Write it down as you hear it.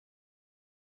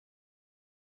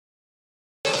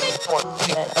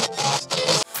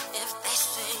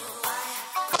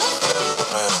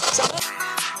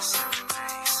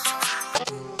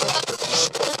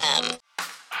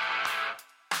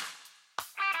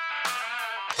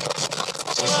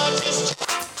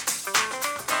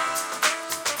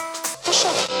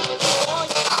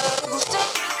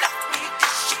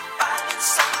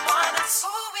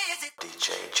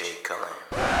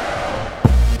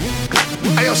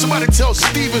Somebody tell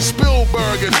Steven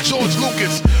Spielberg and George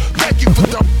Lucas, thank you for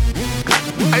the.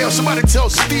 Hey, somebody tell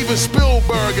Steven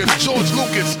Spielberg and George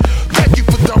Lucas, thank you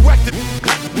for directing.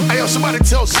 Hey, somebody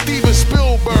tell Steven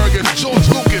Spielberg and George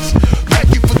Lucas,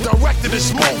 thank you for directing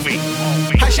this movie.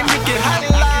 Hashimike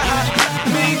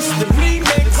Halillah meets the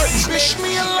remix.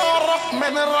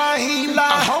 Bismillahirrahmanirrahim.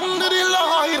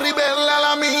 Alhamdulillah Rabbil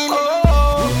Alamin.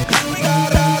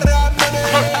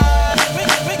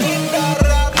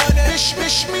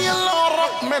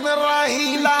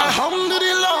 Bismillahirrahmanirrahim.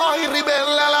 Alhamdulillah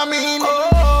Rabbil Alamin.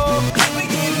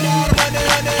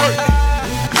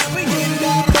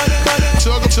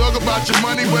 Talk about your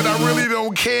money, but I really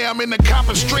don't care. I'm in the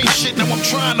copper street shit, now I'm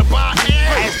trying to buy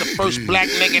air. As the first black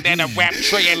nigga that a rap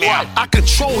trillionaire. I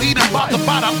control heat, I'm about to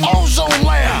buy the ozone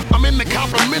layer. I'm in the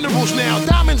copper minerals now,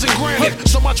 diamonds and granite.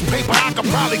 So much paper I could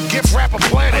probably gift wrap a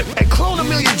planet. And clone a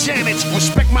million Janets,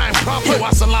 respect my impromptu.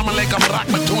 Assalamu alaikum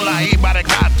rahmatullahi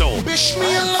barakatuh.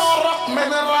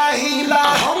 Bismillahirrahmanirrahim.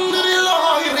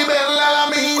 Alhamdulillah Rabbil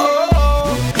Alamin.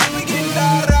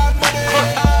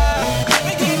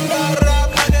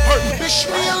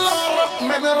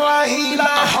 Bismillahirrahmanirrahim.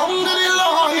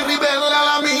 Alhamdulillah Rabbil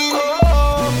Alamin.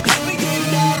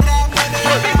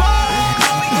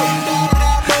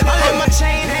 I let my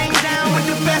chain hang down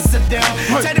with the best of them.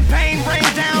 Take the pain rain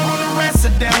down on the rest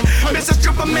of them. Mr.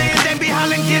 Stripper Man, they be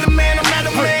hollering, get a man, I'm not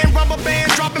a man. Rubber band,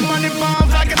 dropping money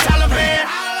bombs like a Taliban.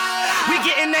 We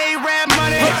getting A-Rap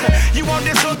money. You want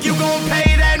this hook, you gon'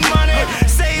 pay that money.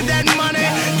 Save that money,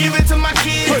 give it to my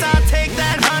kids, I'll take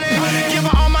that honey. Give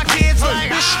her all my kids like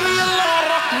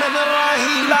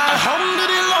Bismillahirrahmanirrahim.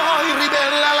 Alhamdulillah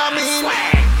Rabbil Alamin.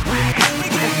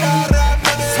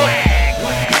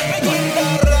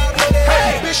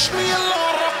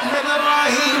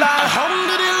 Bismillahirrahmanirrahim.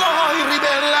 Alhamdulillah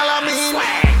Rabbil Alamin.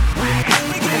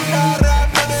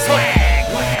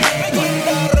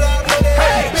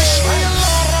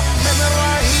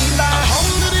 Bismillahirrahmanirrahim.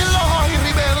 Alhamdulillah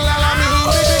Rabbil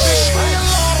Alamin.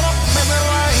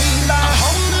 Bismillahirrahmanirrahim.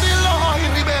 Alhamdulillah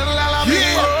Rabbil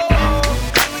Alamin.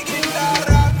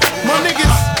 My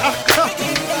niggas,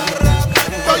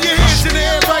 throw your hands in the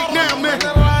air right now, man.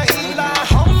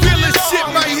 Feel this shit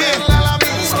right here.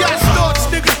 Scott Storch,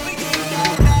 nigga.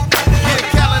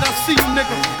 Yeah, Khaled, I see you,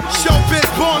 nigga. Showbiz,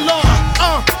 born law.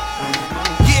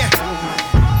 Yeah.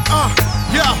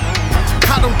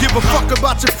 I don't give a fuck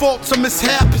about your faults or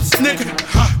mishaps, nigga.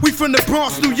 We from the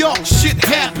Bronx, New York, shit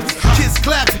happens. Kids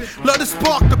clapping, love to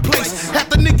spark the place. Half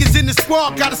the niggas in the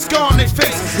squad got a scar on their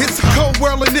face. It's a cold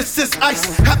world and this is ice.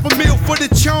 $500,000 for the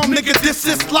charm, nigga, this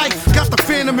is life. Got the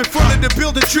Phantom in front of the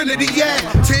building, Trinity, yeah.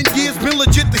 10 years been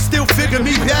legit, they still figure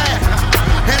me bad.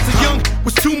 As a young,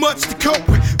 was too much to cope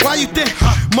with. Why you think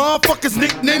motherfuckers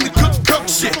nicknamed me cook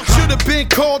shit? Should've been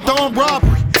called on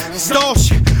robbery, stall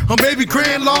shit, or maybe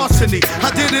grand larceny.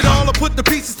 I did it all, I put the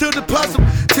pieces to the puzzle.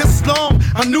 Just as long,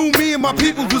 I knew me and my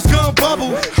people was gonna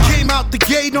bubble. Came out the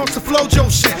gate on some Flojo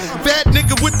shit. Bad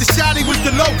nigga with the shotty was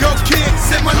the logo kid.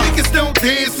 Said my niggas don't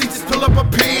dance, we just pull up our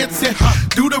pants and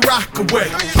do the rock away.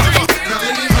 Now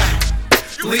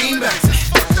lean back, lean back,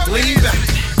 lean back,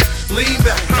 lean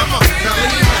back. Come on, now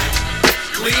lean back,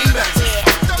 lean back,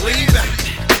 lean back,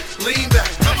 lean back.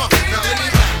 Come on, now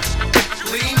lean back,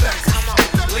 lean back,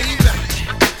 lean back,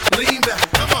 lean back.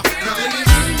 Come on, now lean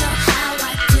back.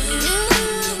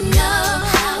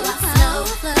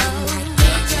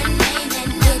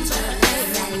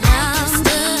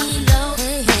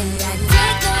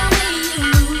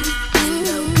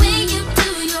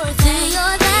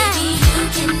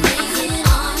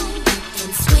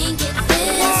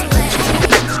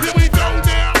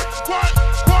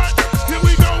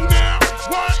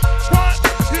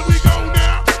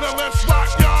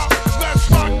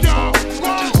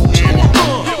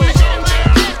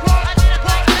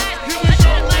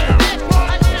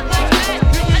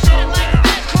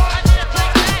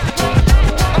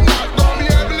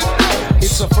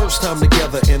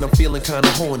 And I'm feeling kinda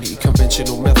horny.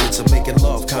 Conventional methods of making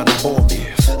love kinda bore me.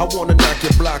 I wanna knock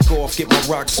your block off, get my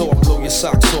rocks off, blow your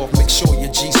socks off, make sure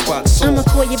your G-spot's off. I'ma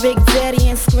call your big daddy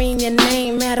and scream your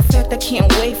name. Matter of fact, I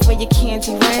can't wait for your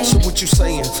candy rain. So what you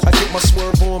saying? I get my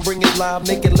swerve on, bring it live,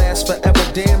 make it last forever.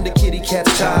 Damn, the kitty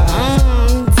cat's tired.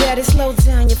 Daddy, slow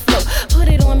down your flow. Put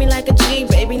it on me like a G,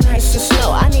 baby, nice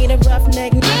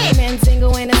roughneck.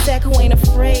 Mandingo ain't a sack who ain't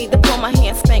afraid to pull my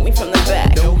hand, spank me from the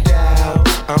back. No doubt,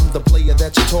 I'm the player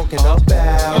that you're talking about.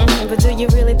 But do you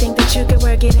really think that you can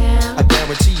work it out? I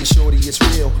guarantee you, shorty, it's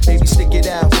real. Baby, stick it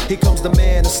out. Here comes the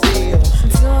man of steel.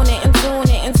 Doing it and doing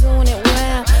it and doing it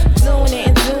well. Doing it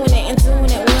and doing it and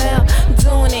doing it well.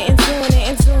 Doing it and doing it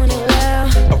and doing it well.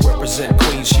 I represent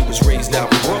Queens, she was raised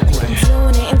out in Brooklyn.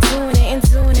 Doing it and doing it and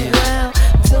doing it well.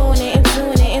 Doing it and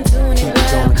doing it and doing it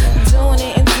well. Doing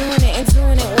it and doing it and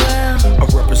doing it well. I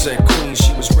represent Queens,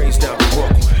 she was raised out in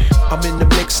Brooklyn. I'm in the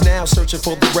mix now, searching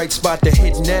for the right spot to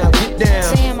hit now. Get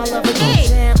down. Damn, I love it. Get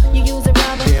down. You use a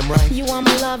rubber. Damn right. You are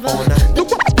my lover. All night. The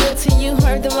good to you,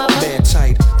 heard the mother. Man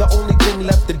tight. The only thing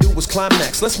left to do was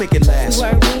climax. Let's make it last.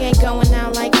 Word, we ain't going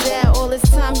out like that. All this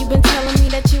time you been telling me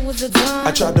that you was a dumb.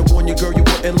 I tried to warn you, girl, you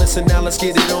wouldn't listen. Now let's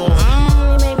get it on.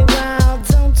 You made me wild.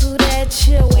 Don't do that.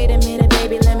 Chill. Wait a minute,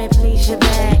 baby. Let me please your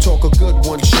back. You talk a good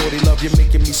one, shorty. Love you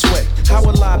making me sweat. How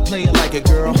will I play it like a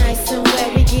girl? Nice and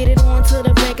wet. We get it on to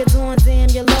the break of dawn. Damn,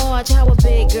 you're large. How a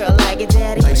big girl like it,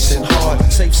 daddy? Nice and hard.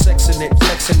 Safe sexing it,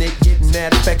 flexing it, getting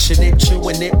that affectionate,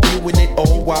 chewing it, viewing it,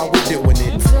 all while we're doing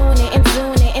it. Doing it and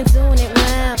doing it and doing it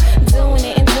well. Doing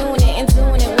it and doing it and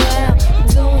doing it well.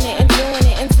 Doing it and doing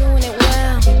it and doing it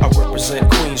well. I represent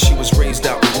Queens, she was raised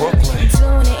out in Brooklyn.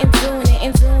 Doing it and doing it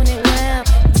and doing it well.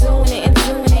 Doing it and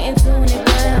doing it and doing it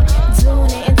well.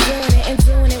 Doing it and doing it and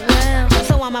doing it well.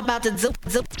 So I'm about to do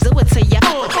it to ya.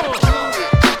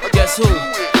 Guess who?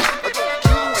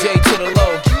 J to the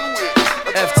low,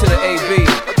 F to the AB.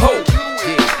 Ho,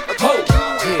 yeah, ho,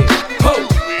 yeah, ho,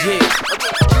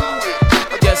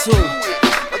 yeah. Guess who?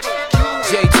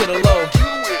 J to the low,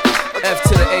 F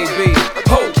to the AB.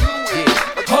 Ho, yeah,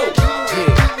 ho,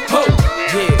 yeah, ho,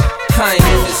 yeah. I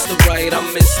ain't Mr. Right, I'm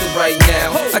Mr. Right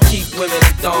now. I keep women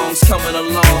in thongs coming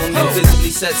along. No visibly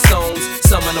set stones,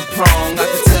 some in a prong. I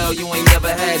can tell you ain't never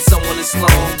had someone this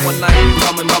long. One night,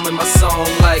 mumming my song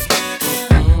like.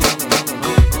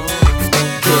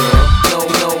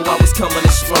 I was coming in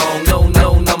strong. No,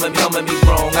 numbing me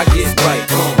wrong. I get right.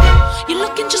 You're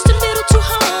looking just a little too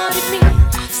hard at me,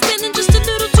 standing just a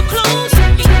little too close to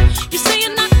me. You say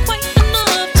you're not quite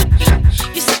enough to me.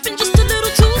 You're sipping just a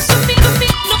little too sweet for me.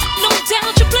 No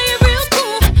doubt you play it real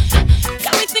cool.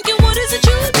 Got me thinking, what is it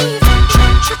you do?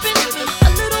 Tripping a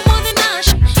little more than I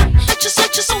should. I just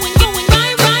so and going right.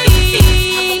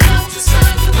 I'm about to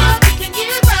sign you up. We can get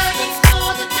right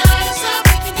before the night is up.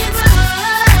 We can get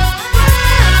right.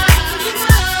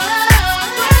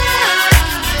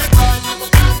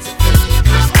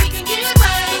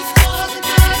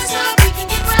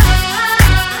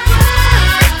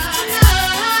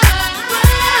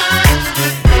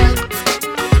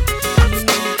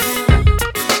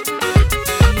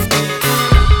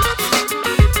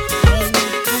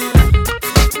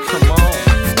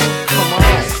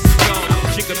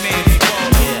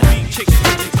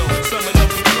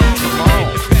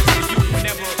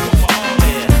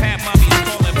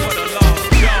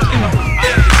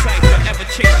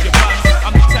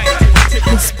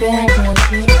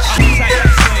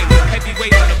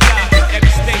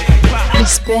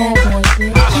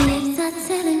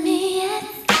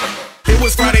 It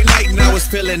was Friday night and I was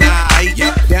feeling aight.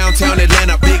 Downtown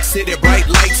Atlanta, big city, bright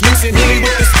lights. Mixing Henny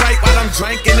with the Sprite while I'm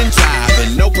drinking and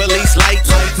driving. No police lights,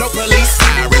 no police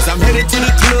sirens. I'm headed to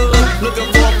the club, looking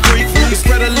for a freak. We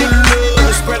spread a little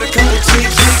love, spread a couple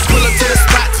cheeks. Pull up to the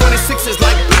spot, 26 is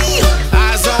like, bam.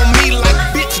 Eyes on me like,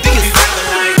 bitch, do you feel the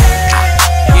night?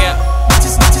 Yeah,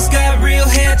 Just got real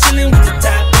hair chilling with the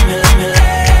top.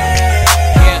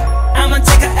 yeah, I'ma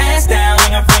take her ass down,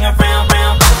 ring her round,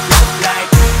 like.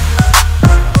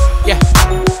 yeah.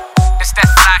 It's that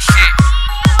fly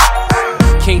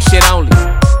shit. King shit only.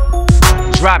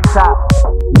 Drop top.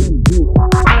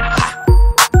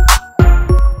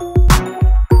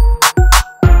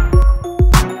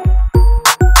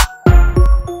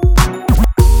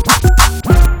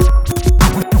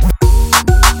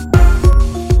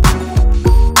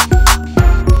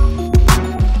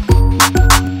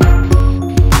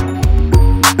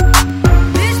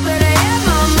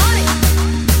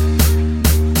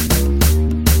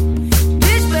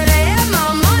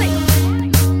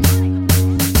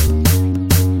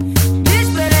 Bitch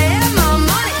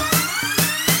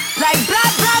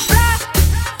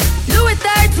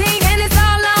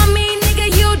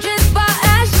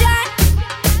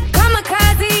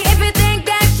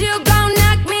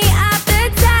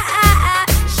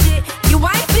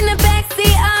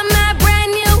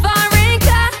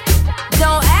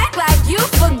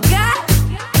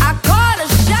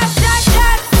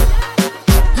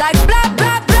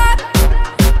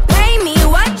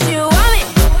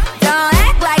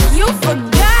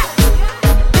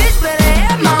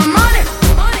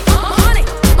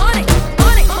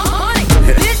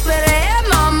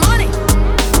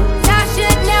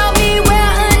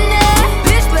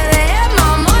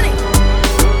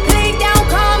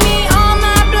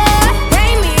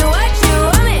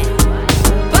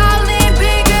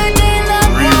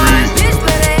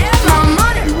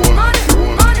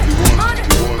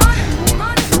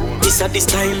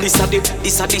body.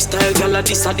 This a the style, gyal.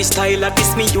 This a the style.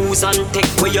 This me use and take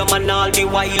where your man all the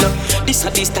while. This a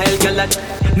the style,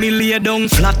 gyal. Me lay down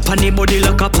flat pon the body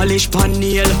like a polish pan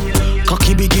nail.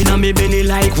 Cocky begin on me belly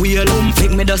like wheel.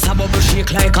 Flick me dust a bubble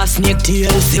shake like a snake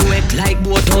tail. See wet like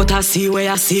boat out a sea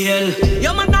where I sail.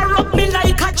 Your man a rub me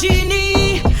like a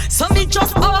genie, so me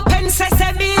just open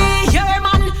sesame. Yeah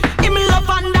man, him love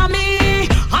under me.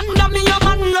 Under me, your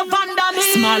man love under me.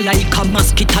 Small like a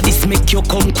mosquito, this make you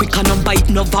come quick and no bite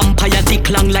no vampire. Dick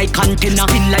long like antenna,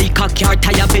 spin like a car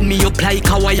tire. Bend me up like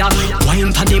a wire.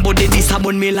 Wine for the body, this a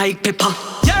bun me like pepper.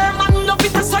 Your man love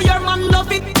it, so your man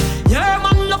love it. Your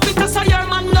man love it, so your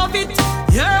man love it.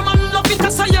 Your man love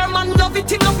it, so your man love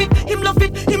it. Him love it, him love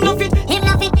it, him love it, him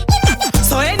love it.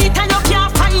 So anytime you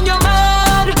can't find your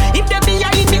man, him dey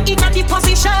behind me in a the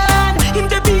position. Him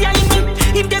dey behind me,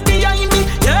 him dey behind me.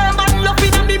 Your man love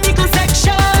it in the middle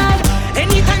section.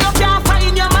 Anytime you can't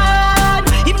find your man,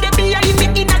 him dey behind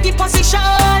me in a the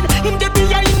position. Him dey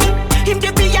behind me, him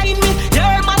dey behind me.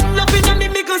 Your man love it in the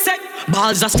middle section.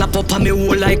 Balls a slap up on me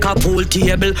hole like a pool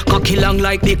table. Cocky long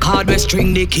like the cord we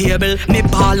string the cable. Me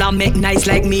ball and make nice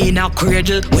like me in a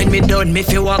cradle. When me done, me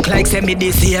feel walk like semi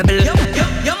disabled.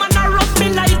 Your man a rub me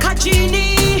like a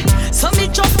genie, so me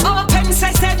just open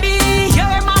sesame.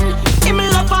 Yeah man, him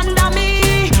love under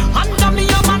me. Under me,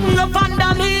 your man love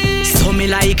under me. So me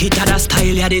like it at a style,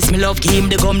 yeah this me love. Give him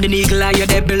the gum, the eagle eye, you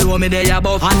there below me there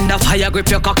above. Under fire grip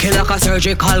your cocky like a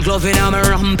surgical glove. In a me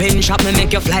ramping shop, me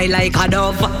make you fly like a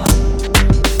dove.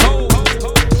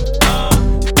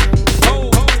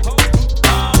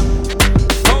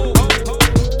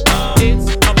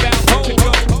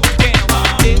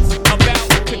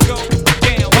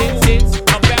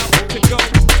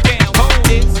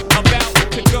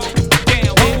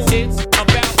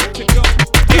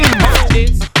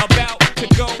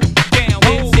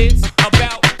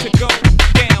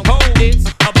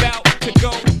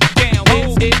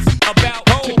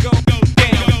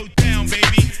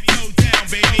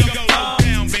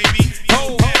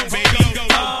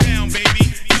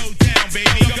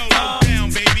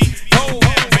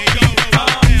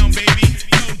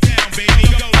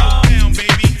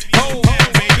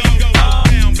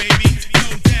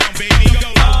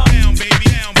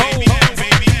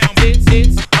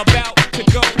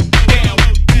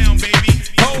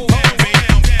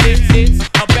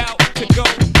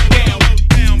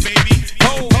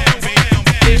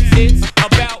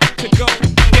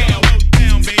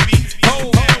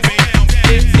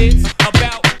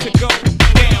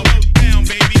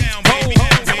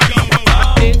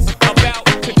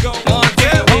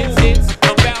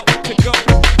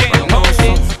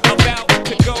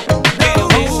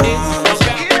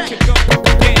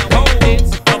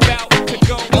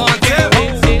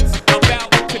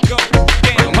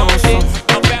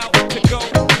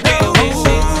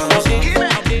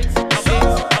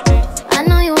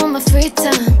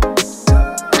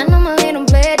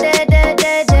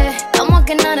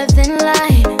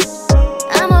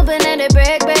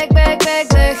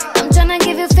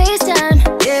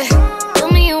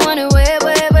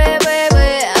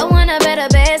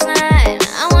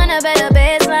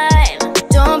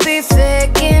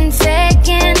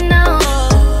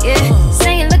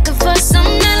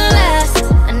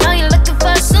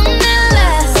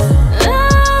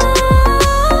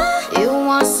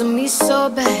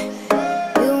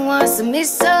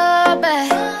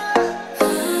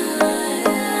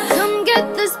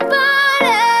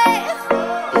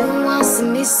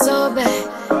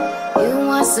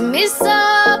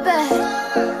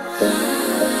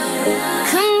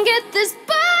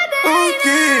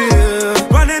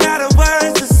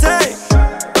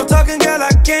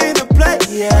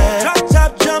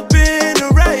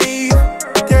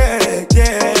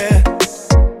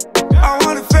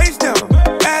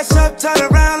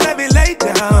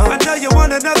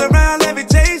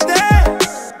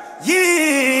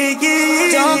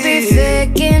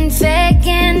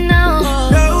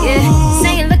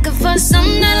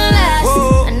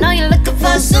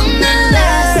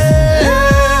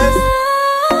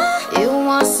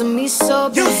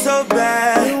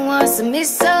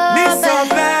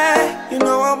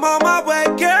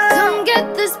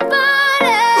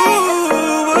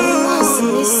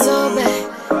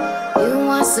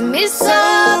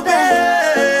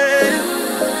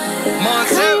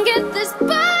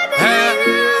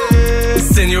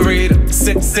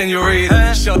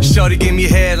 Senorita, shorty give me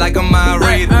head like a mind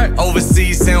reader.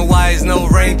 Overseas, send wires, no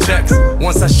rain checks.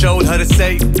 Once I showed her the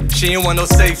safe, she ain't want no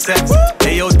safe sex.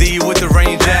 AOD with the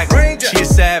rain jacket, she a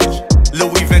savage.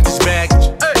 Louis vintage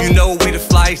baggage, You know we the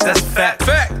flyest, that's a fact.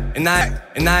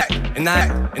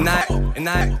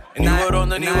 Nieuwe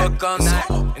ronde, nieuwe kansen.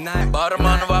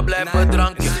 Barman, waar blijft mijn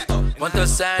drankje? Want er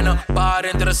zijn een paar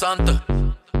interessante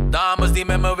dames die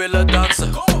met me willen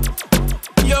dansen.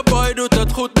 Je boy doet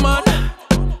het goed, man.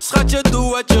 Schatje,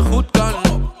 doe wat je goed kan.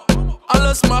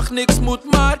 Alles mag, niks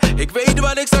moet, maar ik weet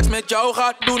wat ik straks met jou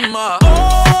ga doen, maar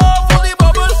oh, voel die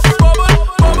babbel, babbel,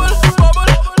 babbel, babbel,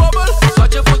 babbel.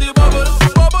 Schatje, voel die babbel,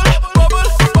 babbel, babbel,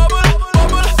 babbel,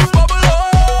 babbel, babbel, oh.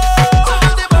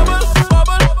 Voel die babbel,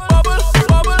 babbel, babbel,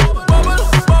 babbel, babbel,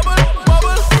 babbel,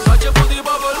 babbel. Schatje, voel die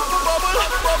babbel, babbel,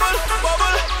 babbel,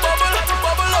 babbel, babbel,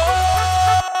 babbel, oh.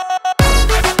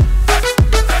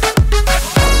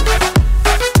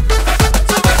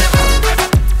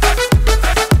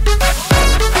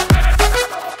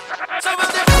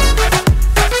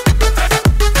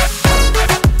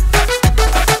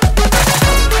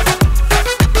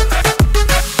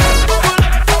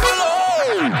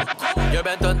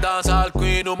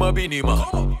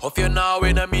 Of je nou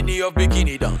in een mini of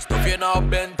bikini danst, of je nou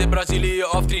bent in Brazilië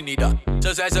of Trinidad.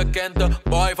 Ze zei ze kent de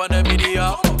boy van de mini,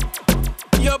 ja.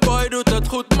 Je boy doet het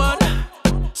goed, man.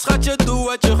 Schatje, doe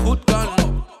wat je goed kan.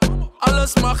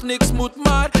 Alles mag, niks moet,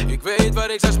 maar ik weet wat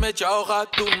ik straks met jou ga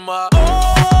doen, maar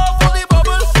oh, voel die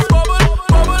babbel, babbel,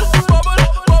 babbel, babbel,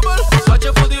 babbel.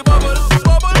 Schatje, voel die babbel,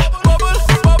 babbel, babbel,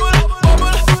 babbel,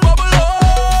 babbel, babbel, oh.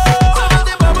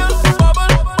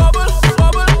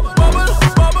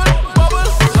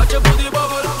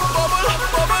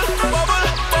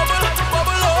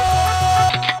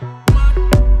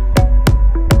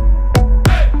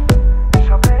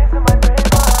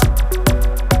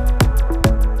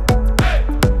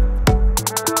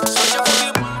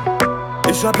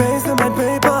 Ich hab Ace in mein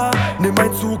Paper, nimm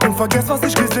mein Zug und vergess, was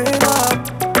ich gesehen hab.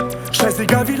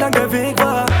 Scheißegal, wie lang der Weg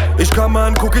war, ich kann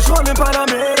mal guck, ich roll in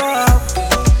Panamera.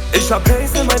 Ich hab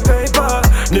Ace in mein Paper,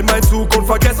 nimm mein Zug und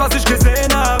vergess, was ich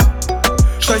gesehen hab.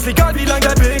 Scheißegal, wie lang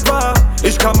der Weg war,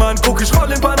 ich kann mal guck, ich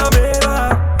roll in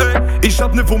Panamera. Ich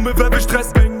hab ne Wumme, wer will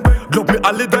Stress? Glaub mir,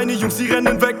 alle deine Jungs, die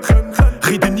rennen weg.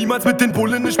 Rede niemals mit den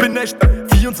Bullen, ich bin echt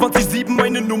 24/7,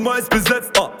 meine Nummer ist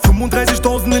besetzt.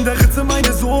 35.000 in der Ritze,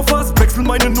 meine Sofas. Wechsel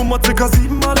meine Nummer circa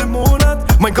 7-mal im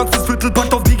Monat. Mein ganzes Viertel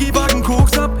packt auf Digi-Wagen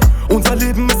Koks ab. Unser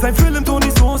Leben ist ein Film, Toni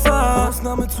Sosa.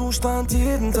 Ausnahmezustand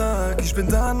jeden Tag. Ich bin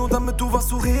da nur, damit du was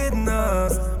zu reden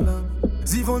hast.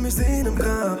 Sie wollen mich sehen im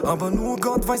Grab, aber nur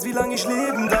Gott weiß, wie lange ich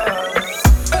leben darf.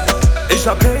 Ich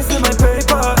hab Ace in mein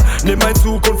Paper, nimm mein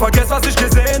Zug und vergess, was ich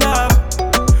gesehen hab.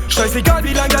 Scheißegal,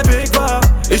 wie lang der Weg war,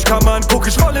 ich kann mal guck,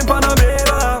 ich roll in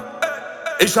Panamera.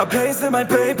 Ich hab Ace in mein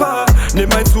Paper, nimm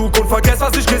mein Zug und vergess,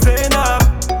 was ich gesehen hab.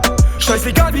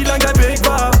 Scheißegal, wie lang der Weg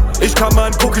war, ich kann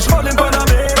mal guck, ich roll in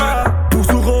Panamera.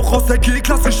 Busu Rauch aus der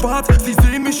G-Klasse schwarz, sie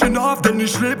sehen mich in Haft, denn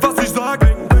ich leb, was ich sag.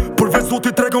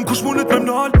 Pulversote, Träger kusch mit nem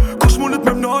Nal,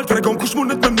 Träger kusch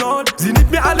mit nem Nal. Sie nimmt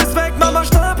mir alles weg, Mama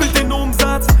stapelt den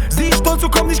Umsatz. Sie ist stolz, so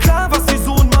kommt nicht klar, was ihr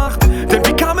Sohn macht. Denn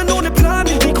wir kamen ohne Plan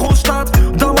in die Großstadt.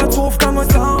 Damals Wolfgang,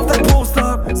 heute auf dein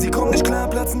Poster. Sie kommen nicht klar,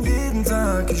 platzen jeden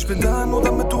Tag. Ich bin da nur,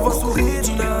 damit du was zu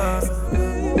reden hast.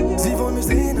 Sie wollen mich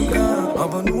sehen im Grab,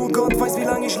 aber nur Gott weiß, wie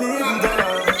lange ich leben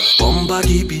darf. Bomba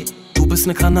Gibi, du bist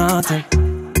ne Granate.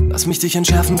 Lass mich dich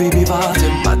entschärfen, Baby,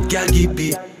 warte. Bad Girl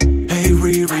Gibi, hey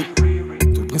Riri.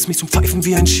 Du bringst mich zum Pfeifen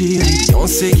wie ein Schiri.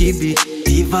 Beyoncé Gibi,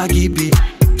 Diva Gibi.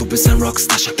 Du bist ein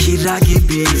Rockstar, Shakira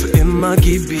Gibi. Für immer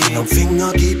Gibi, am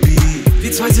Finger Gibi.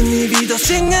 Wir zwei sind nie wieder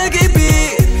Single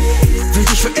Gibi. Will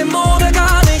dich für immer oder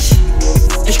gar nicht.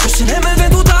 Ich küss den Himmel,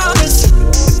 wenn du da bist.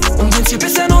 Und wenn's dir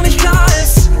bisher noch nicht klar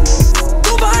ist.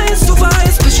 Du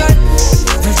weißt Bescheid.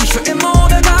 Will dich für immer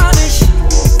oder gar nicht.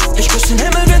 Ich küss den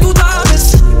Himmel, wenn du da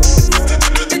bist.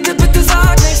 Bitte, bitte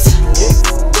sag nichts.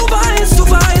 Du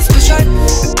weißt Bescheid.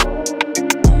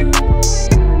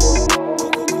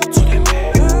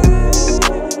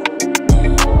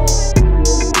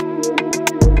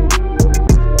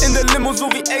 In der Limo so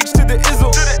wie H to the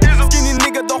Izzo. Skinny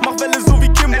Nigga, doch mach Welle so wie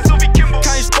Kimbo.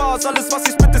 Kein Spaß, alles was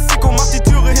ich bitte Sicko. Mach die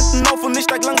Türe hinten auf und ich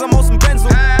steig langsam aus dem Benzo.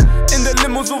 In der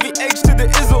Limo so wie H to the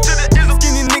Izzo.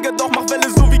 Skinny Nigga, doch mach Welle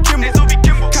so wie Kimbo.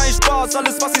 Kein Spaß,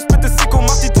 alles was ich bitte Sicko.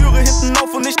 Mach die Türe hinten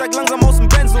auf und ich steig langsam aus dem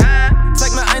Benzo.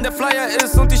 Zeig mir ein, der Flyer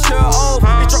ist und ich hör auf.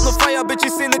 Ich drop ne Fire, Bitch, die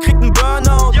Szene kriegt nen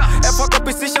Burnout. Er fragt, ob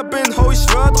ich sicher bin, ho, ich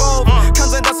schwör drauf. Kann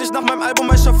sein, dass ich nach meinem Album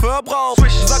einen Chauffeur brauch.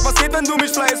 Sag, was geht, wenn du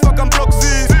mich fly as fuck am Block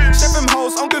siehst. Chef im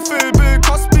Haus, Onkel Phil, Bill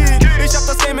Cosby. Ich hab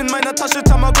das Game in meiner Tasche,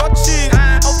 Tamagotchi.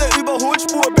 Auf der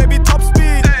Überholspur, Baby,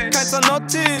 Topspeed. Kein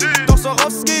Zanotti, doch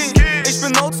Swarovski. Ich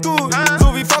bin oldschool,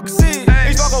 so wie Foxy.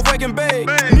 Ich war auf Wagon Bay,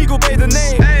 Nigo Bay the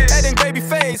name. Adding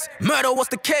Babyface, Murder was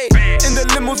the case. In der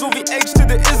Limo so wie H to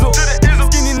the Izzo.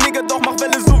 Skinny Nigga, doch mach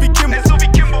Welle so wie Kimbo.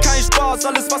 Spaß,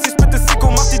 alles was ich bitte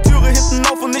Sicko. Mach die Türe hinten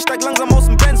auf und ich steig langsam aus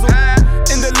dem Benzo.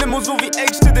 In der Limo so wie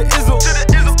H to the Izzo.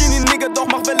 Skinny Nigga, doch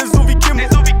mach Welle so wie Kimbo.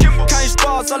 Kein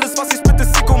Spaß, alles was ich bitte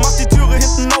Sicko. Mach die Türe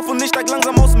hinten auf und ich steig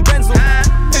langsam aus dem Benzo.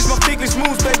 Ich mach täglich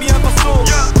Moves, Baby, einfach so.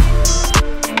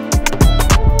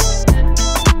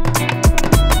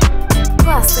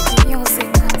 Classic music.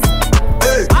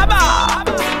 Hey.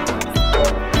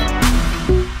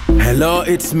 Hello,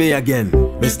 it's me again,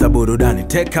 Mr. Burudani,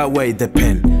 take away the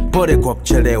pen. Pole kwa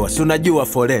kuchelewa, sunajua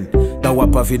foren. Na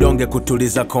wapa vidonge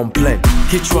kutuliza complain.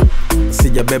 Kichwa,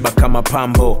 sijabeba kama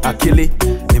pambo. Akili,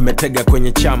 nimetega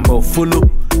kwenye chambo. Fulu,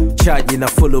 chaji na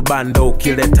fulu bando.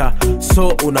 Ukileta, so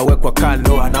unawekwa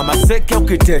kando. Ana maseke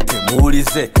ukitete,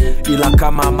 muulize. Ila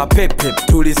kama mapepe,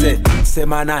 tulize.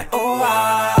 Sema nae.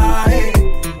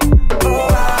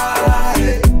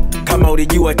 Kama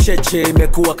ulijua cheche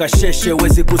imekuwa kasheshe,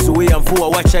 wezi kuzuia mvua,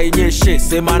 wacha inyeshe.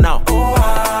 Sema nao.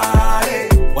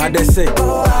 Wadese.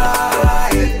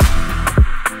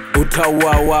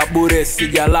 Utauawa bure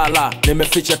sijalala,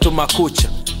 nimeficha tu makucha.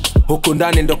 Huku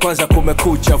ndani ndo kwanza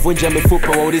kumekucha. Vunja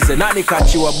mifupa waulize nani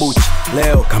kachiwa bucha.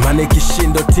 Leo kama ni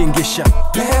kishindo tingisha.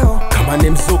 Leo kama ni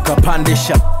mzuka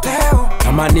pandisha. Leo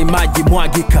kama ni maji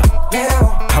mwagika.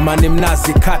 Leo kama ni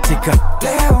mnazi katika.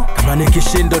 Leo kama ni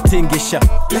kishindo tingisha.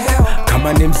 Leo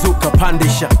kama ni mzuka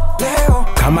pandisha. Leo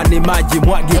kama ni maji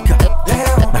mwagika.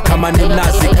 Leo na kama ni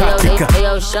mnazi katika.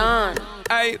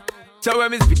 Hey, so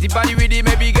when me spitty panny with it,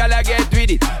 maybe gala get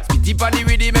with it. Spitty panny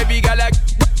with it, maybe gala.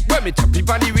 When me choppy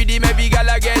panny with it, maybe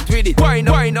gala get with it. Wind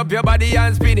up your body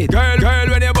and spin it. Girl,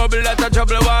 when you bubble that's a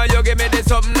trouble. Why you give me this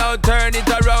something now? Turn it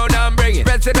around and bring it.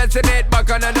 Press it back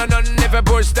on and on. If you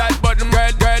push that button,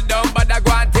 girl down, but I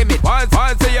go and tame it. Once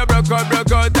you broke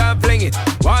out and fling it.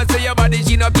 Once your body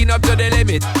chin up to the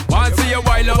limit. Once you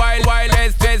wild,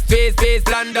 face,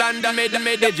 land,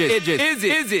 mid edges.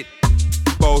 Is it?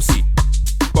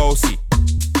 Bossy,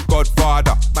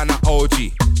 Godfather, man a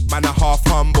OG, man a half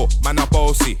humble, man a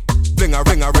bossy. Ring a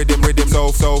rhythm,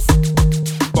 so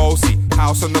bossy,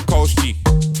 house on the coast G.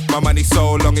 My money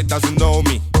so long it doesn't know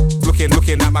me.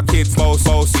 Looking at my kids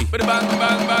bossy. Bang,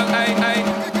 aye.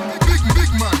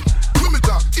 Big man, let me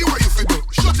talk, hear what you fi do.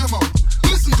 Shut your mouth,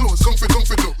 listen close, don't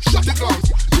fi do. Shut it down,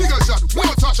 nigga shot, we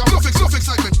don't touch, enough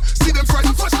excitement. See them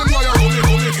frightened, touch them while you're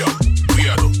rolling, girl.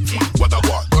 Weirdo, what I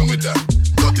want, come with that.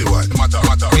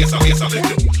 Matter, yes, I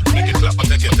make it clap, I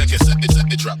take it, set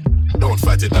the trap. Don't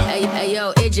fight it now. Hey,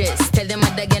 yo, Idris, tell them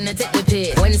what they're gonna take the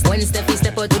pit. When Steffi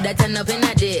step out to that turn up in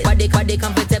a day. Body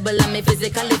comfortable and me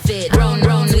physically fit. Round,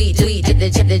 sweet, hit the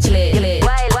chile.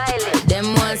 Wild, them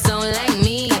all sound like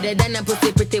me. Other than a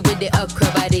pussy pretty with the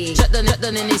okra body. Shut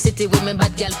down in the city with me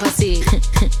bad girl pussy.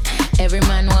 Every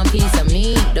man want piece of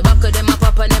me. The back of them a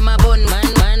papa, them a bun,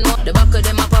 man. The back of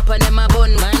them a papa, them a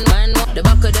bun, man. The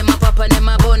back of them a papa, them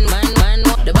a bun, man.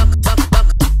 The back.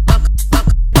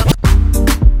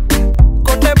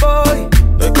 Kote boy,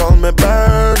 they call me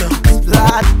Burner.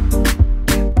 Lad.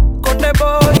 Kote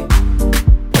boy.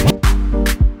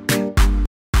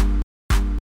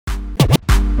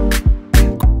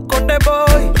 Kote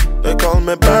boy, they call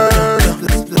me Burner.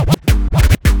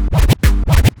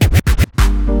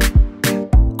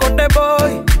 Kote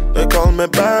boy, they call me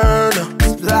Burner.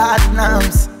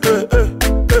 Platinums.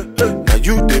 Now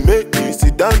you they make me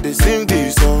sit down, they sing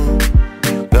this song.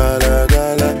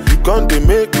 Gala, you can't they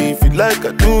make me feel like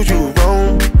I do you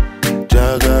wrong.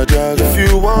 Jaga,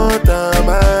 if you want time,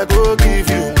 I go give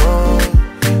you more.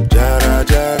 Jara,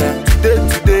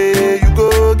 today you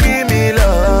go give me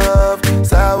love.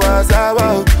 Sawa,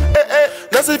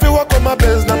 now see if you walk on my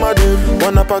best, na madem.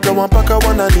 Wanna paka,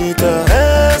 wanna nita.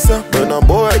 Esa, when I'm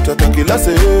boy, tatakila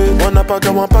se. Wanna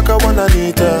paka, wanna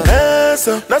nita.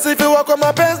 Esa, now see if you walk on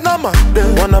my best, na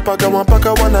madem. Wanna paka,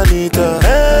 wanna nita.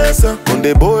 Esa,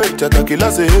 kunde boy,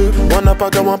 tatakila se. Wanna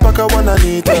paka, wanna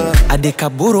nita.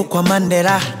 Adekaburu kwa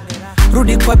Mandela,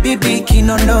 rudi kwa bibi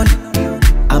Kinondoni.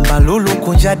 Ambalulu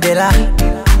kunjadela,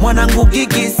 mwanangu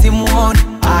Gigi simuoni.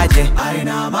 Aje,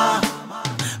 ainama,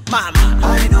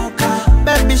 mama, ainuka.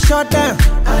 Baby shut down,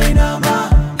 ainama.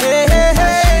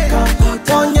 Hey,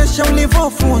 onyesha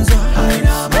ulivyofunzwa.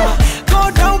 Ainama,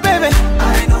 go down baby,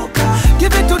 ainuka.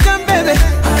 Give it to them baby,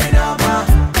 ainama.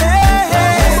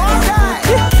 Hey,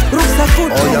 rusa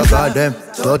kutu. Oh ya gadem,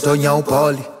 toto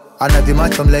nyaupoli.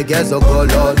 Anavimacho mlegezo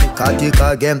gololi.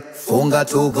 Katika game, funga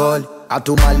tu goli.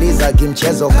 Atumaliza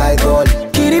kimchezo kai goli.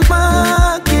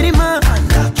 Kirima,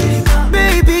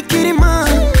 baby Kirima.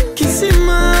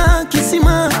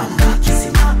 Kisima,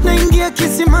 naingia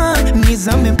kisima.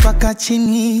 Nizame mpaka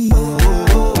chini.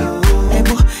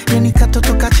 Ebo, yani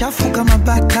katoto kachafu kama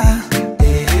baka.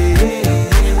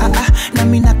 Na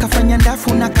mina kafanya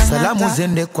ndafu na kana. salamu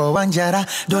zende kwa Wanjara,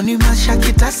 Doni Masha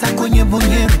kitasa kwenye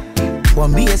Bunyero.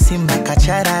 Wambie Simba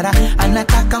kacharara,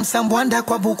 anataka msambwanda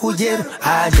kwa Bukujeru.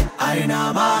 Aje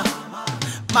Ainama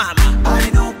Mama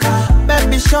Ainuka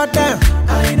Baby shut down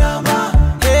Ainama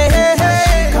Hey hey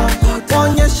hey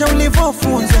Onyesha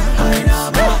ulivofunza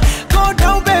Ainama Go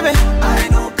down baby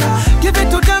Ainuka Give it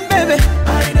to them baby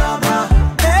Ainama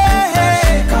Hey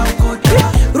hey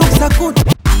Ruksa good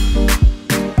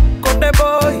Kote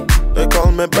boy They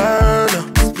call me Burner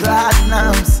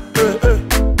Platinums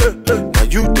Now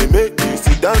you they make me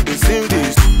sit down to sing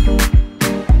this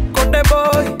Kote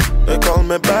boy They call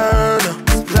me Burner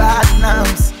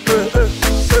Platinums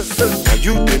Now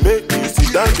you they make me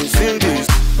sit down to sing this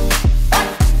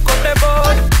Kote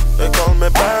boy They call me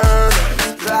Burner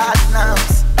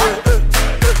Platinums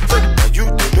Now you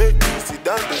they make me sit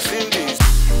down to sing this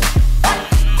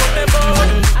Kote boy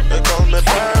They call me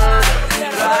Burner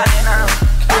Platinums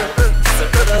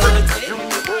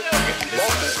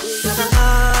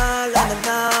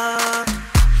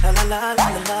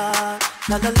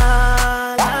La la la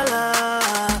la la.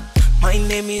 My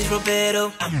name is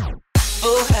Roberto.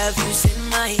 Oh, have you seen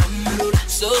my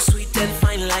so sweet and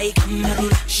fine like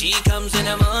she comes in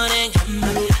the morning,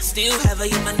 still have her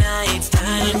in my night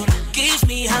time. Gives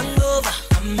me hangover,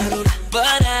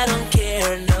 but I don't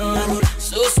care, no.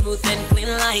 So smooth and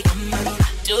clean like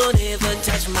don't ever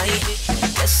touch my dick.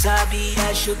 Yes, I be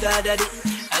that sugar daddy,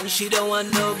 and she don't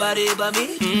want nobody but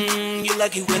me. You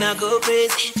like it when I go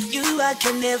crazy. You I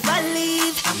can never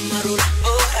leave.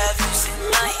 Oh, have you seen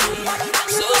my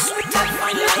so sweet and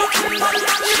fine like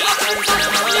she comes in the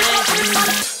morning.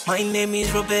 My name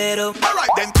is Roberto. Alright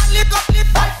then. Lick up,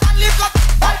 lick up, lick up,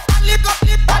 lick up,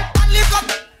 lick up, lick up, lick up,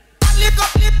 lick up,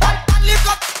 lick up, lick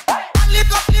up,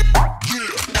 lick up, lick up,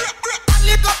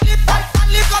 lick up,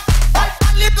 lick up,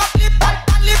 lick up, lick up,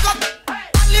 lick up,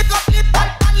 lick up, lick up,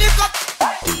 lick up.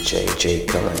 DJ J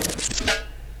Khan.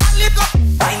 Lick up.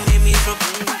 My name is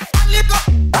Roberto. Lick up.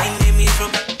 My name is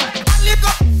Roberto. Lick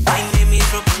up. My name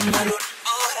is Roberto.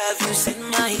 Oh, have you seen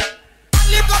my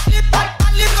lick up, lick up,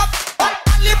 lick up,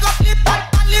 lick up, lick up,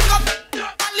 lick up,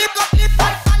 lick up, lick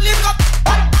up, lick up,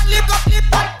 lick up,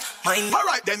 lick up. My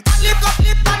alright then. Lick up,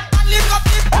 lick up, lick up,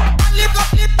 lick up, lick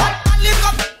up, lick up, lick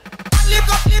up, lick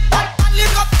up, lick up,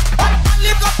 lick up,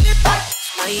 lick up, lick up.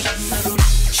 My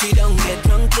she don't get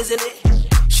drunk easily.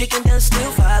 She can dance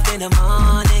till 5 in the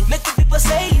morning. Make the people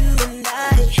say you and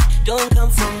I don't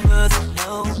come from earth,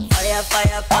 no. Fire,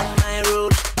 fire on my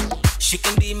road. She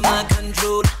can be my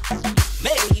control,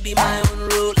 maybe my own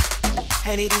rule.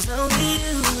 And it is only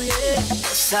you, yeah.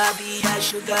 Yes, I be that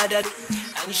sugar daddy,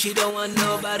 and she don't want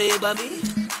nobody but me.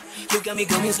 You got me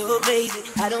going so crazy,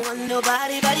 I don't want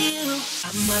nobody but you.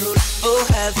 I'm a road. Oh,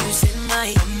 have you seen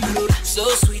my so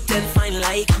sweet and fine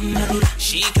like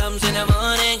she comes in the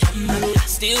morning,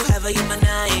 still have her in my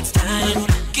night time.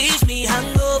 Gives me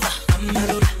hangover,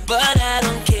 but I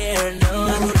don't care,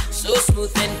 no. So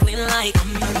smooth and clean like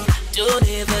don't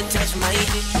ever touch my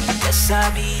dick. Yes, I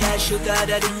be that sugar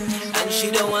daddy, and she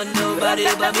don't want nobody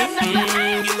but me.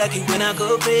 You like it when I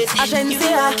go crazy. You can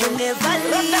never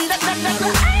leave.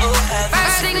 Oh,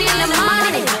 First thing in the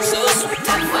morning, so sweet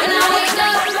and when I wake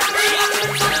up,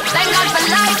 thank God for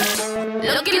life.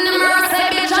 Look in the mirror, say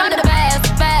bitch I'm the best,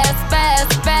 best, best,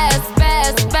 best,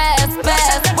 best, best,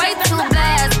 best. Way too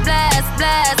blessed, blessed,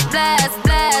 blessed, blessed,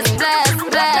 blessed, blessed,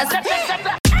 blessed.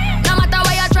 No matter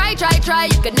where you try,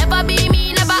 you could never be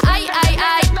me, never I.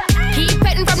 Keep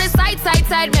petting from the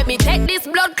side, make me take this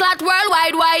blood clot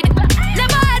worldwide, wide.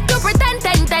 Never had to pretend,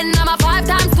 10. I'm a 5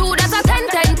 times 2, that's a 10.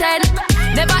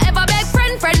 Never ever beg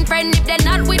friend. If they're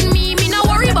not with me, no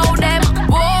worry about them.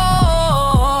 Whoa,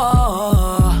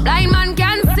 blind man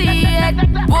can see it.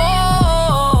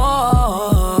 Whoa,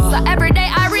 so every day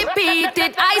I repeat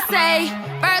it. I say,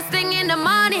 first thing in the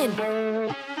morning,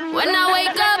 when I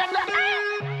wake up,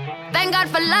 thank God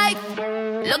for life.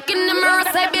 Look in the mirror,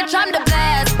 say, bitch, I'm the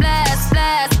blessed, blessed,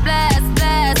 blessed, blessed,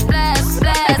 blessed, blessed,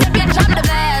 blessed. Bitch, I'm the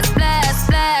blessed, blessed,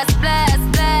 blessed,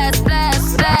 blessed, blessed,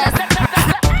 blessed, blessed.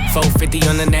 450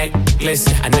 on the necklace.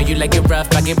 I know you like it rough,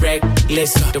 I get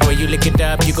reckless. The way you lick it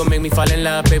up, you gon' make me fall in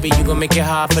love, baby. You gon' make it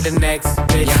hard for the next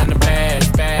bitch. I'm the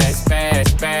best.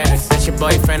 That's your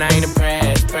boyfriend, I ain't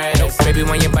impressed. No, baby,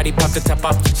 when your body pop the top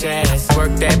off your chest.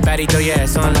 Work that body, throw your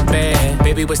ass on the bed.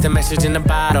 Baby, what's the message in the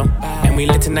bottle? And we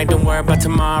lit tonight, don't worry about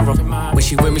tomorrow. When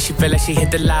she with me, she feel like she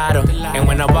hit the lotto. And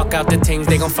when I walk out, the teams,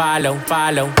 they gon' follow.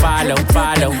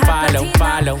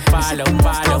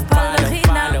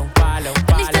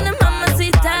 Bin ich deine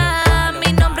Mamacita?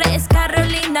 Mein Nombre ist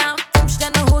Carolina.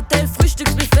 5-Sterne-Hotel,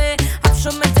 Frühstücksbuffet. Hab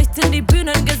schon mit 16 die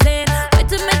Bühnen gesehen.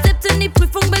 Heute mit 17 die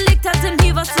Prüfung belegt, hatte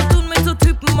nie was zu tun mit so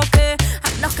Typen, okay.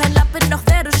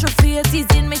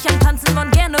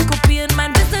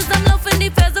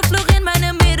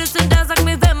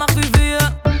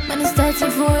 Herz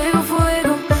wie Fuego,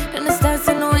 Fuego. Denn es das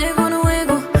ja no ego, no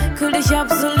ego. Kühl dich ab,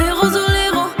 Solero,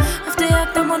 Solero. Auf der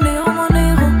Jagd nach Monero,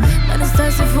 Monero. Denn es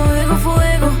das ja Fuego,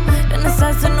 Fuego. Denn es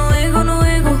das ja no ego, no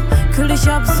ego. Kühl dich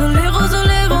ab, Solero,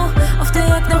 Solero. Auf der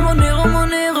Jagd nach Monero,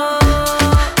 Monero.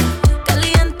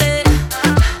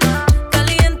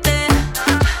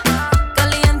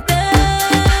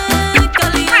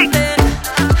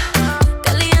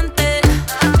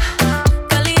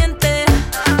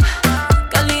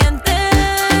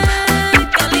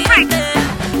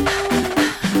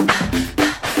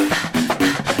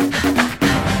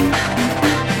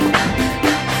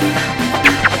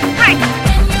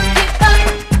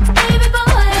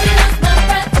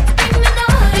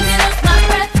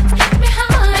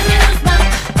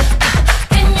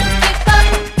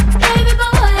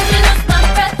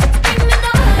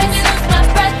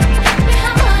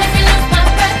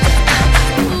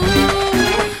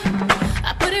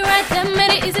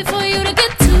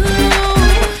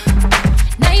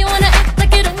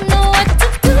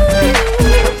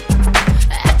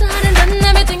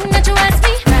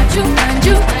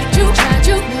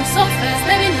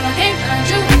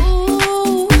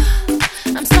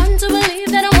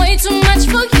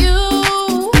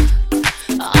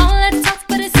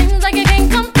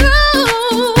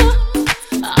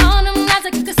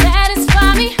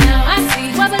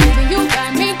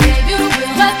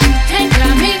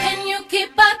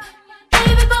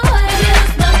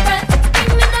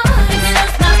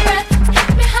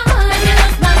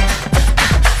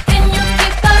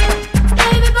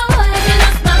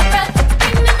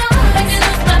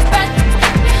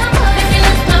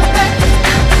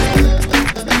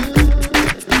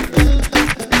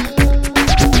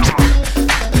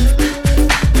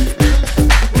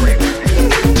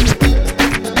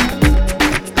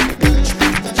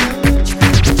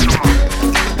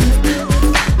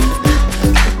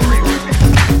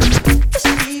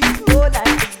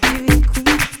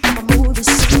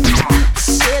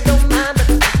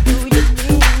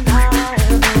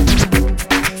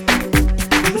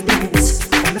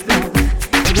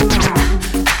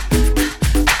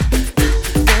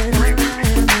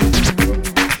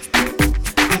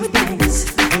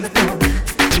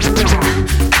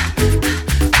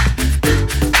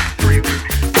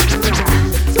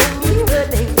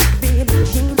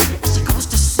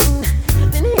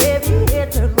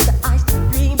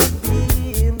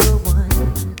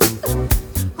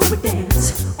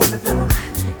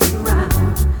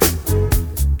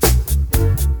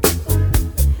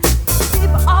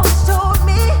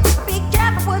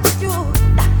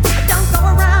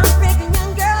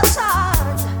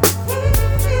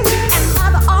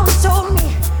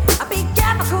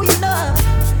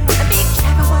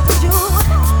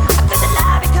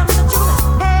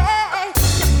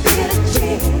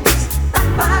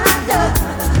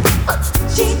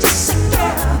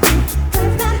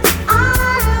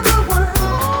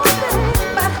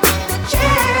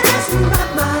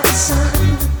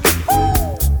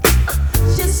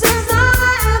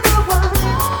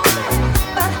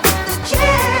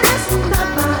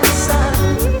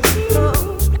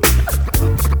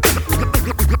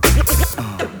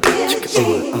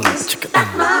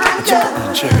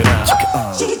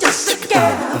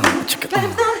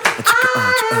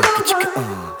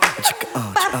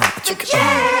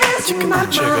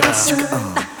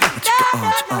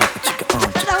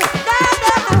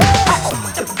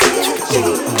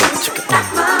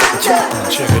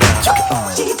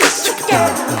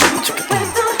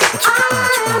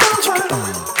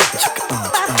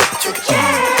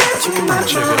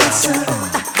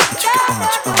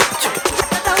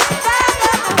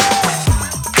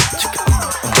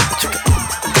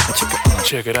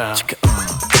 Check it out.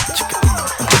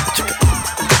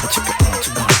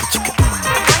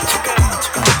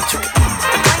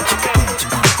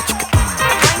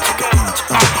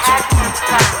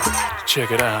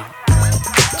 Check it out.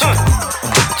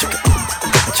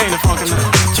 Ain't it funkin' now?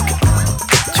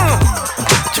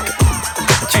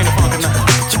 Ain't it funkin' now?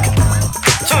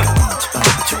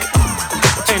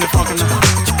 Ain't it funkin' now?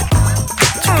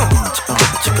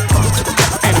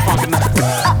 Ain't it funkin' now?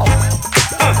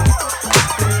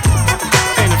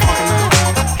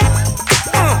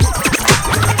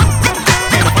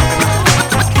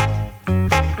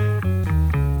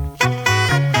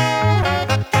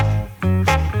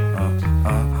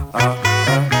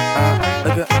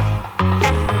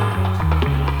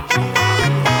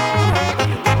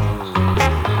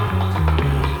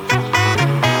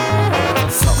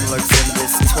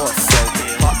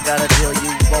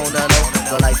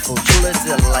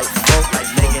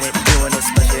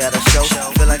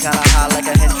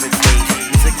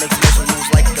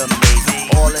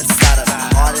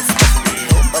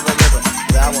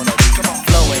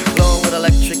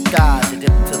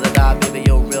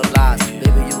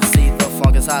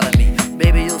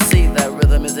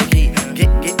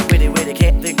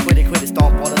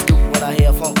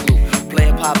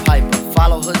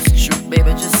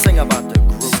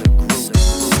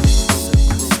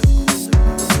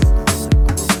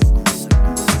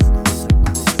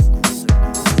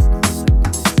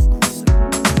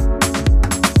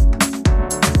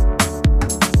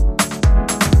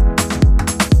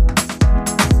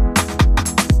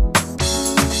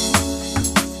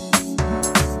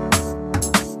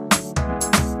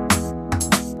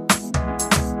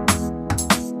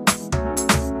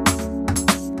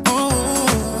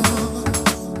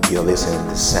 You're listening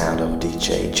to the sound of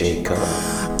DJ Jacob.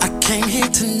 I came here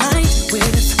tonight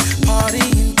with party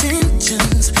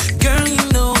intentions. Girl, you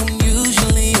know I'm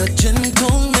usually a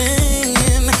gentleman.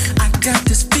 I got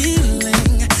this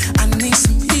feeling, I need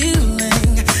some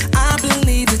healing. I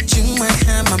believe that you might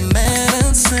have my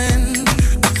medicine.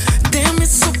 Damn,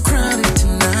 it's so crowded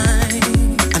tonight.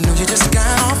 I know you just got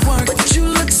off work, but you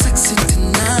look sexy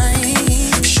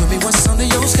tonight. Show me what's under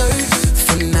your skirt.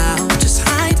 For now, just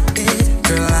hide it.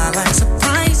 Girl, I like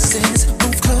surprises.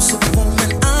 Move closer,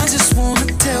 woman, I just wanna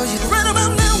tell you. Right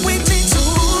about now, we need to.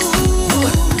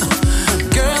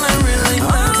 Girl, I really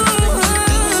love the things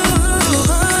you do.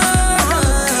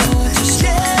 Just,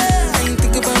 yeah, I ain't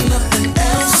think about nothing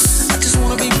else. I just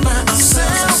wanna be by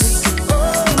ourselves.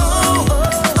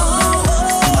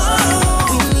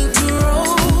 We need to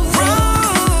roll.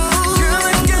 Girl,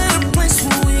 I got a place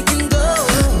where we can go.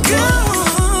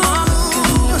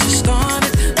 Just start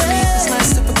it. This last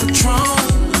sip of Patron.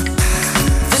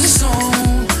 Then it's on.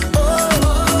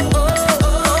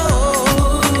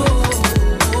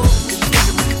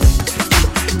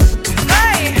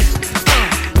 Hey!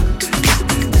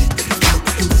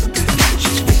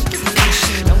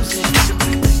 She knows it.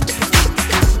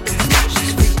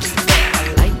 She's freaky, I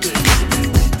like it.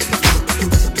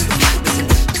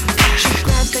 She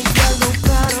grabs that yellow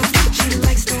bottle. She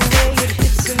likes the way it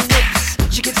hits her lips.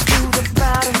 She gets to the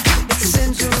bottom. It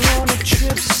sends her on a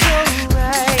trip so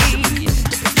right.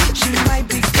 She might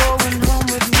be going home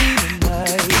with me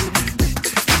tonight.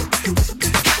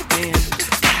 Man,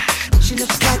 she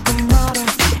looks like a model,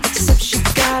 except she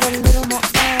got a little more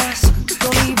ass.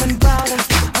 Don't even bother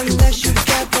unless you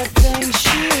got that thing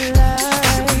she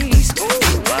likes.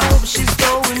 Ooh, I hope she's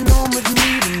going home with me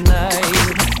tonight.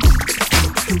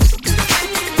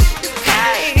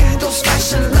 Hey, those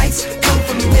flashing lights come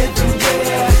from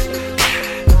everywhere.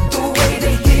 The way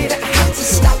they hit, I had to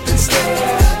stop and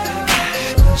stare.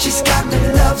 She's got me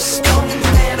love stone,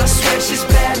 man, I swear she's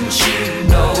bad and she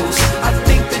knows. I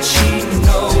think that she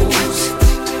knows.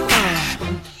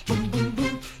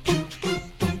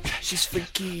 She's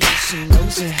freaky, she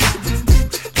knows it.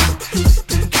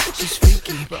 She's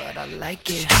freaky, but I like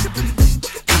it.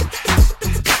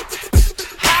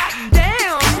 Hot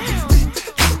damn!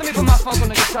 Let me put my funk on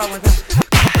the guitar with her.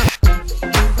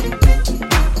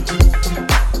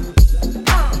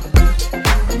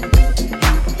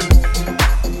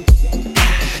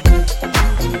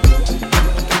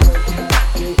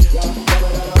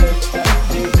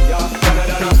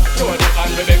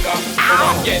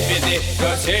 Get busy,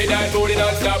 just shake that booty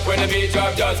non-stop. When the beat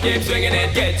drop, just keep swinging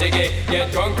it. Get jiggy,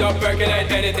 get drunk up,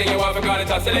 percolate. Anything you want, forgot it,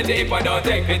 oscillate. If I don't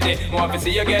take pity, want to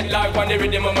see you get live on the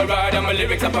rhythm of my ride. And my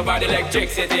lyrics up about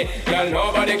electricity. Girl,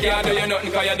 nobody can do you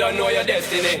nothing, cause you don't know your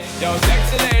destiny. Yo,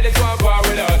 sexy ladies want war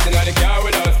with us. Inna the car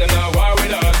with us, them not war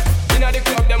with us. Inna the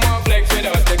club, them want flex with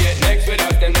us. To get next with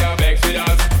us, them not vex with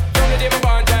us. From the day my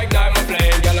bond, ignite my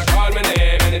flame. Girl, I call my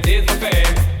name, and it is my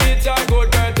fame. It's all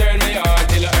good, girl, turn me on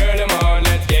till I earn them on.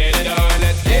 Let's get it on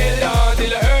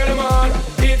till I earn them on.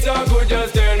 It's all good,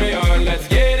 just turn me on. Let's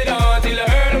get it on till I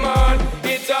earn them on.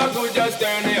 It's all good, just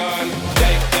turn me on.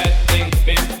 Shake that thing,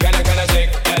 spin, kinda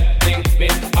shake that thing,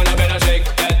 spin. And I better shake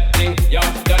that thing,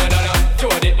 yeah, donna,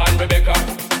 Jody and Rebecca.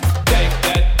 Shake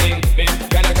that thing, spin,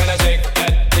 kinda shake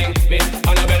that thing, spin.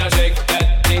 And I better shake that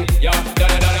thing, yeah,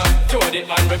 donna, Jody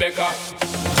and Rebecca.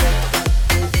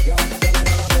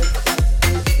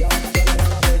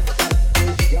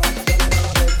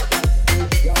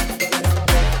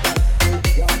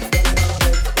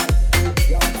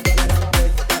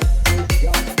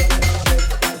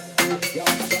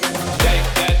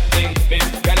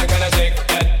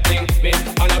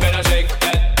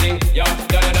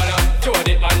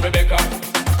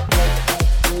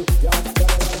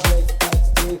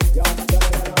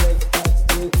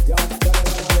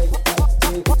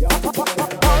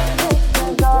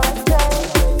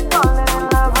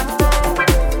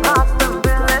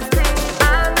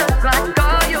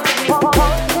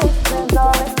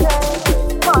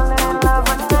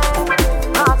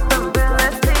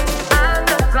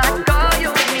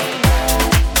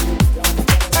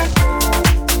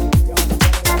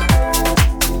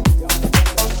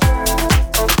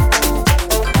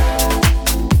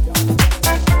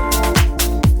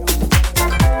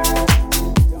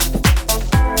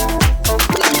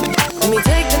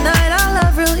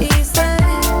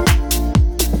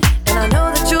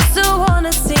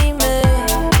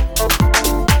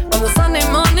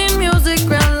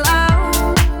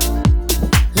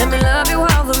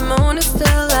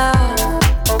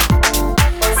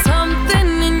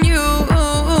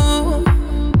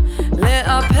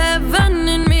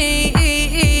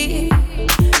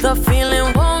 The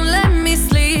feeling won't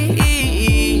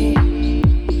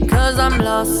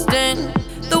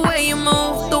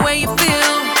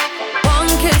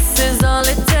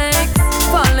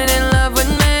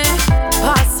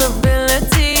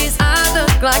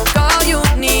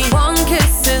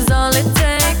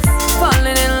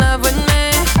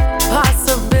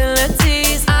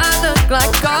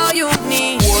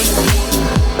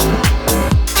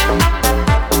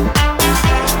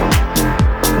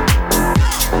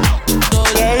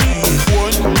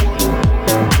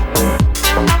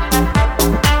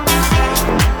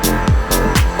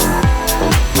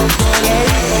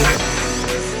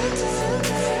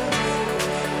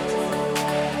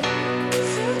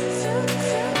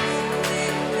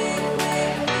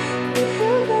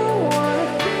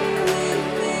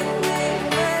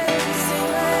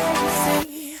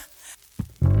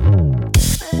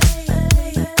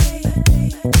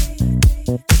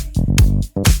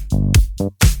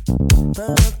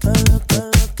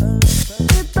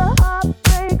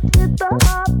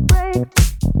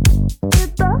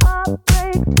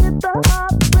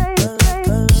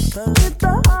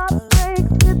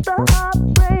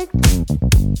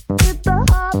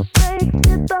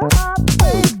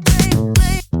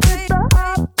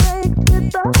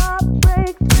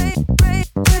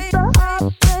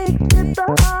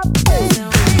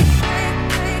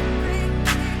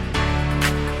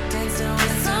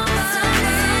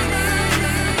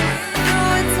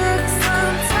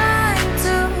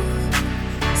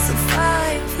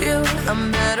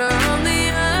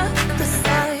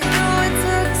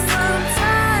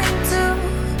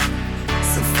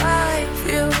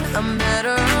I'm better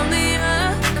on the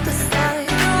other side.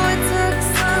 Oh, it took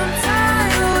some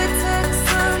time. Oh, it took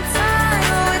some time.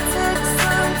 Oh, it took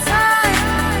some time.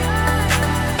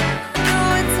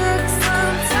 Oh, it took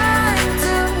some time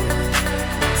to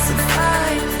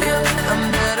survive you. I'm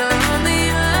better on the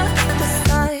other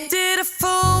side. Did a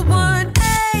full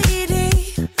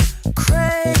 180,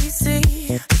 crazy,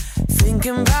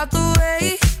 thinking about the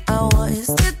way I was.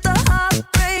 Did the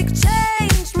heartbreak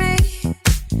change me?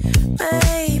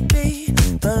 Maybe,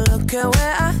 but look at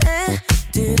where I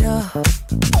ended up.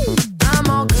 I'm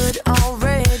all good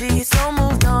already, so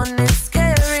moved on, it's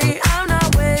scary. I'm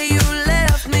not where you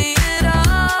left me at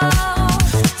all.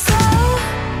 So,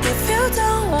 if you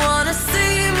don't wanna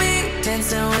see me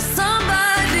dancing with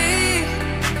somebody,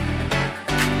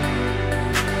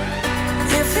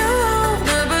 if you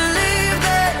wanna believe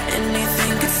that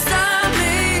anything could stop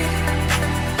me,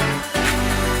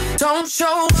 don't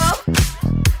show up,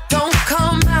 don't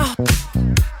come out,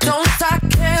 don't start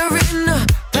caring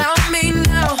about me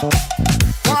now.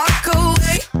 Walk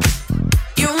away,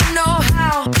 you know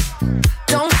how.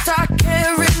 Don't start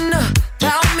caring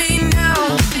about me now.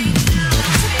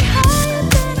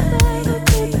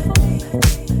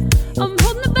 I'm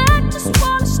holding it back, just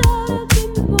wanna shout out, give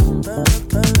me more.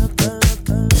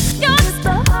 You're just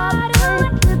the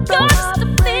heartbreak, you're just the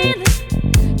feeling.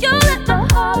 You let my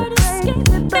heart escape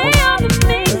beyond the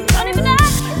meaning. Don't even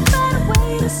ask me find a way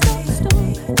to stop the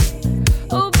story.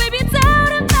 Oh baby, it's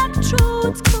out of my control,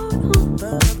 what's going on?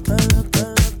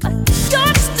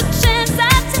 You're just a chance I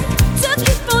take to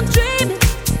keep on dreaming.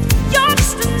 You're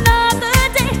just another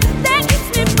day that keeps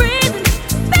me breathing.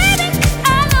 Baby,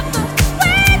 I love the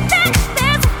way that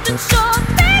there's something short.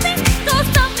 Baby, don't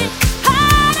stop me,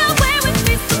 hide away with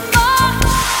me some more.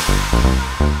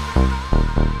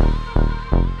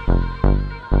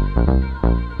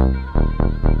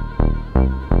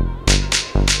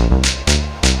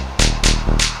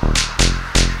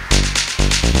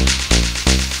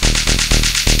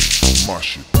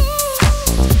 Mash it.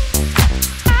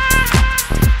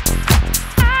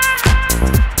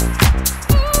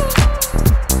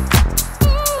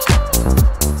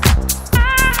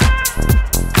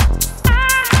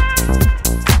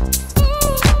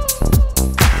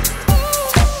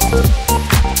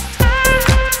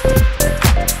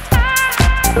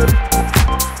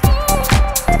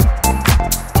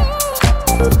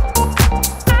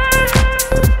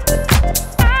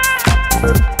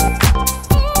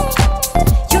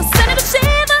 You're sending a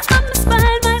shiver up my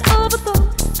spine, might overflow.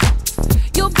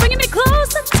 You're bringing me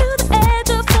closer to the edge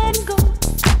of letting go.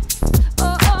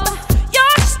 Oh, oh,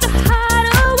 you're just a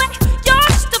hideaway, you're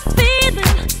just a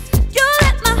feeling. You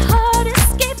let my heart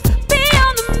escape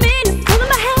beyond the meaning. Pulling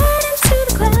my head into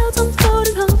the clouds, I'm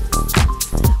floating home.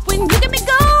 When you get me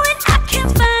going, I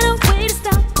can't find a way to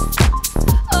stop.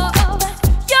 Oh, oh,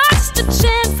 you're just a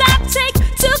chance I take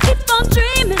to keep on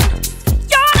dreaming.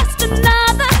 You're just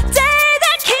another day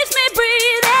that keeps me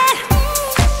breathing.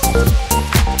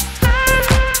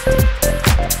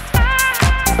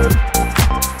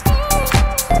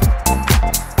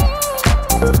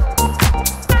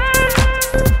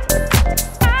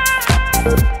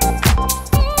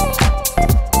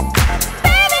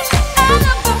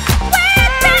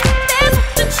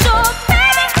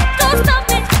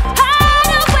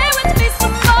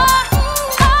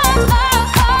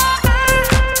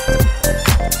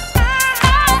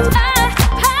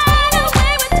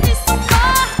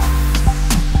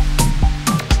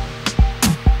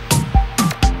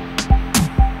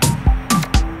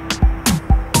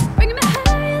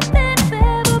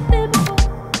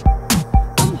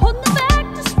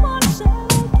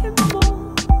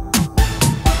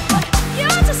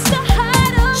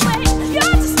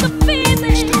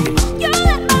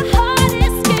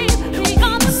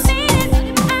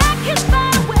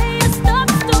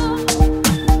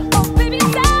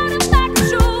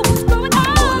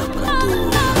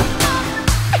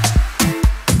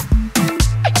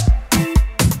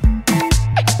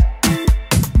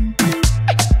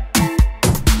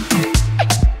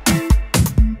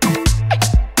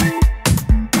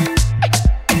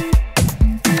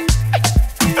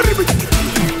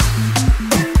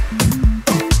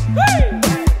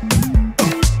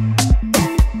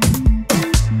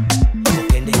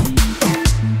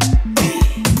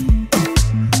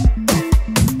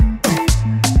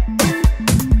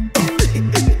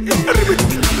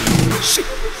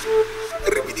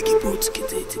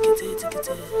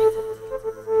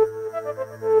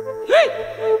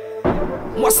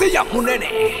 Mwasiya munene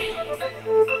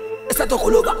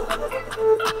Esatokoloba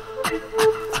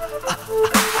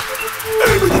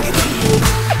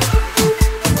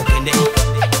Okende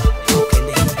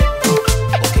Okende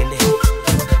Okende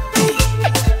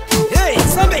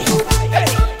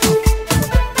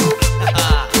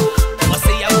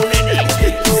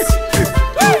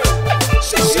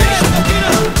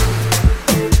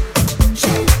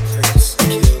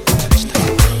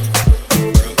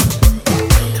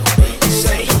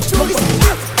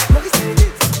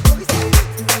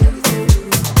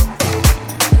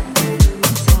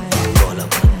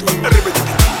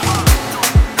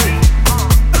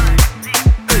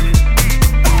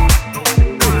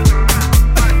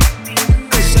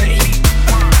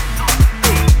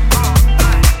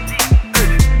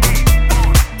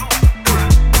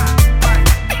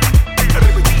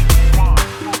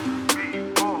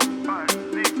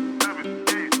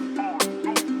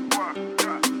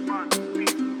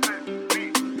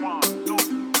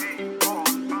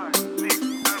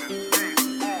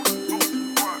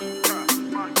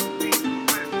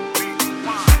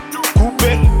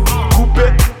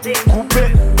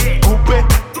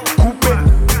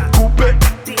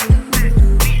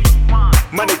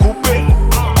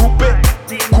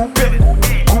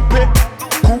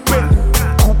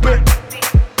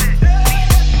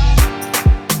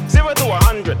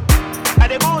 100.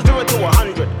 And they go 0 to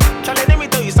 100. Charlie, let me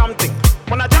tell you something.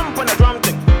 When I jump on the drum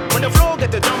thing, when the flow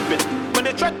get the jumping, when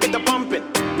the track get the pumping,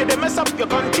 if they mess up your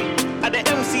country, at the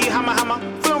MC hammer,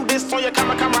 film this on your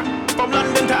camera, from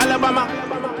London to Alabama.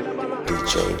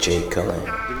 DJ J. Cullen.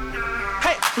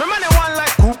 Hey, my man, they want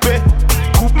like coupe,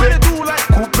 man, they do like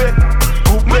coupe,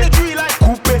 man, they treat like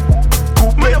coupe,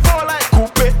 man, they fall like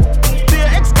coupe, to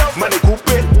your ex-girlfriend, man,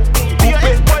 coupe, to your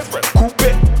ex-boyfriend,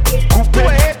 coupe, to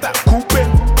a hater, coupe,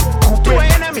 to an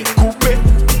enemy, coupe.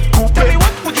 Tell me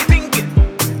what would you thinking?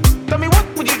 Tell me what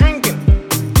would you drinking?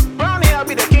 Round here I'll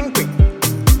be the kingpin.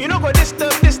 You know go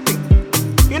disturb this thing.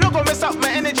 You know go mess up my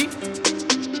energy.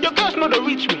 Your girls know to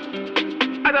reach me.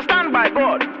 As I stand by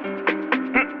God.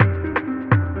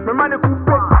 My man,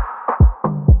 coupe.